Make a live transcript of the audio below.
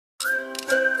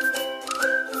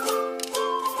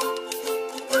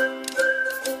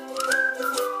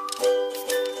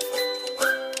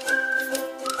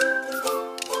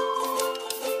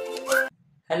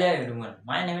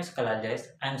Kalajas.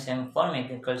 I am Sam, for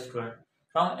mechanical student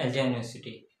from LJ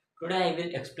University. Today I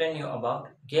will explain you about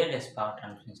gearless power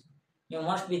transmission. You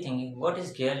must be thinking, what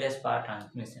is gearless power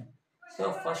transmission?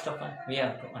 So first of all, we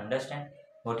have to understand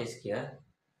what is gear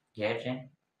train,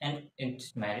 and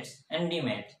its merits and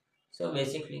demerits. So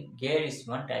basically, gear is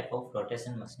one type of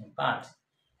rotation machine parts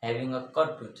having a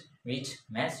cut tooth which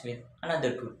mesh with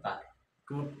another tooth part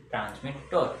to transmit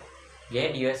torque.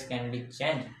 Gear US can be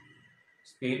changed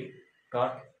speed,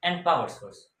 torque, and power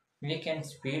source. We can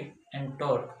speed and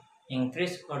torque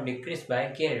increase or decrease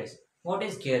by gear ratio. What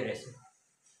is gear ratio?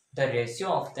 The ratio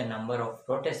of the number of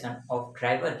rotation of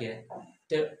driver gear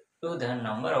to the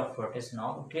number of rotation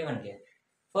of driven gear.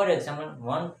 For example,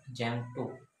 1 jam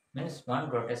 2 means 1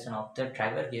 rotation of the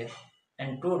driver gear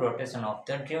and 2 rotation of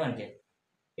the driven gear.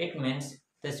 It means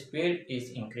the speed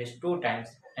is increased 2 times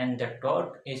and the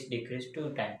torque is decreased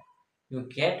 2 times. You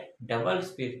get double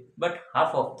speed but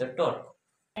half of the torque.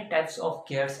 Many types of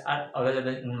gears are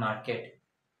available in market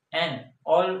and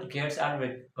all gears are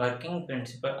working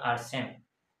principle are same.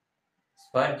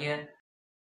 Spur gear,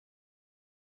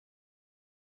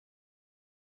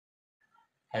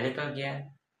 helical gear,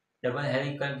 double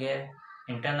helical gear,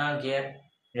 internal gear,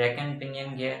 rack and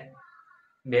pinion gear,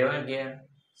 bevel gear,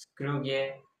 screw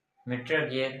gear, meter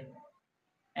gear,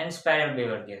 and spiral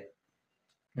bevel gear.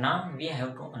 Now we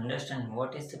have to understand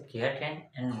what is the gear train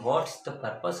and what's the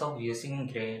purpose of using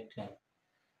gear train.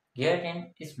 Gear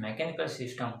train is mechanical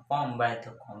system formed by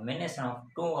the combination of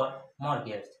two or more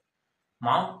gears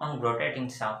mount on rotating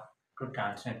shaft to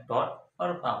transmit torque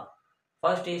or power.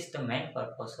 First is the main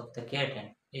purpose of the gear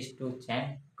train is to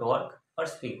change torque or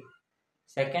speed.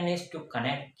 Second is to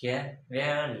connect gear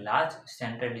where a large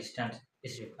center distance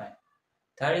is required.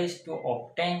 Third is to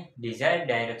obtain desired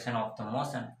direction of the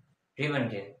motion driven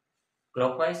gear,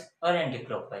 clockwise or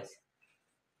anti-clockwise.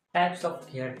 Types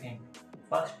of gear train.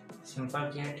 First,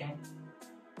 simple gear train.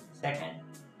 Second,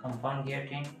 compound gear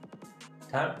train.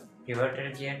 Third,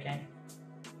 pivotal gear train.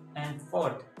 And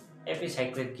fourth,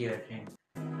 epicyclic gear train.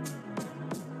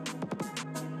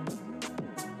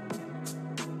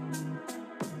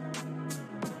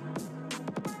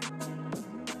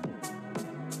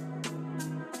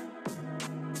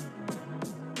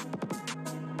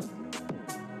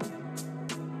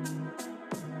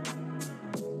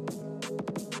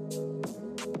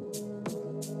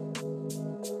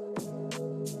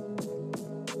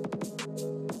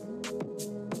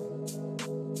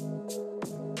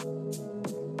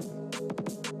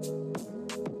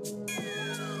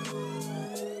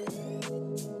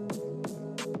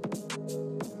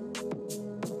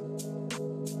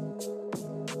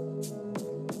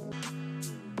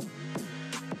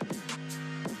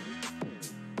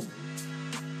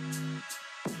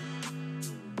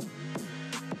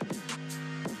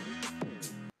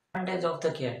 Advantage of the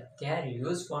gear. They are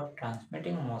used for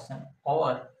transmitting motion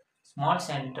over small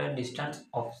center distance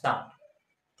of shaft.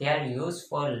 They are used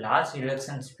for large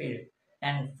reduction speed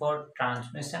and for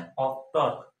transmission of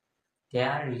torque. They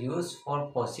are used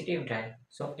for positive drive,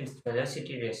 so its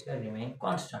velocity ratio remain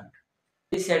constant.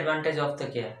 Disadvantage of the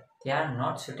gear. They are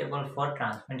not suitable for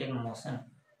transmitting motion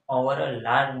over a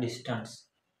large distance.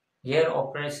 Gear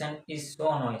operation is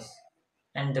so noisy,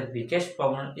 and the biggest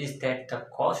problem is that the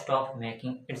cost of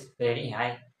making it is very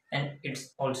high and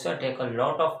it's also take a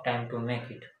lot of time to make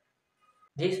it.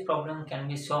 This problem can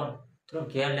be solved through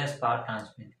gearless power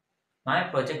transmit. My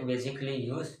project basically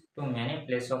used to many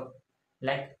places of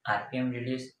like RPM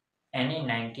reduce any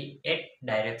 98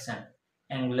 direction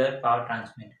angular power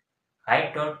transmit.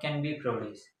 High torque can be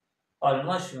produced.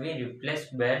 Almost we replace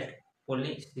belt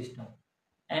pulley system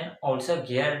and also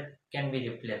gear can be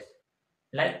replaced.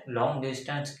 Like long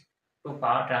distance to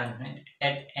power transmit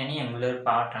at any angular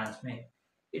power transmit,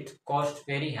 it costs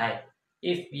very high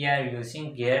if we are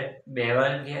using gear,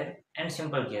 bevel gear and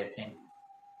simple gear train.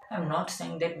 I'm not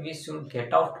saying that we should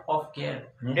get out of gear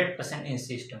 100% in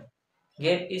system.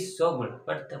 Gear is so good,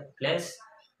 but the place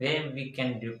where we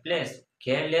can replace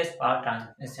gearless power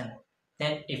transmission,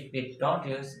 then if we don't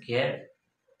use gear,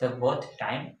 the both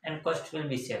time and cost will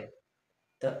be saved.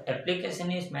 The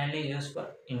application is mainly used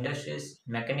for industries,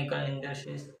 mechanical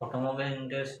industries, automobile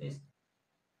industries.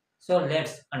 So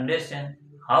let's understand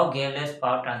how gearless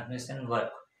power transmission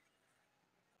work.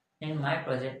 In my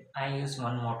project, I use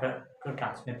one motor to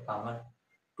transmit power,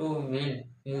 two wheel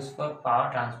used for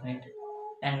power transmit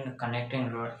and connecting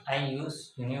rod. I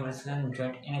use universal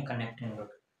joint in connecting rod,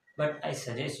 but I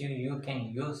suggest you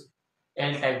can use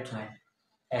L-type joint,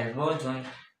 elbow joint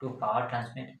to power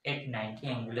transmit at 90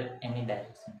 angular any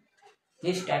direction.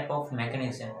 This type of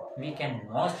mechanism we can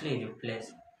mostly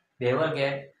replace bevel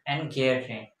gear and gear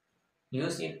train.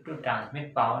 use it to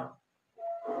transmit power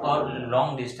or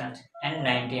long distance and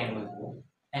 90 angle,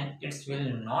 and it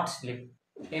will not slip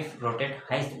if rotate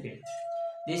high speed.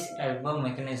 This elbow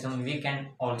mechanism we can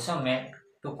also make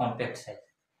to complex size.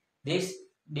 This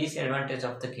disadvantage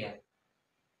of the gear.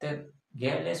 The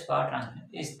gearless power transmission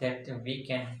is that we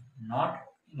can not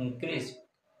increase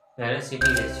velocity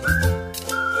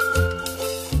ratio.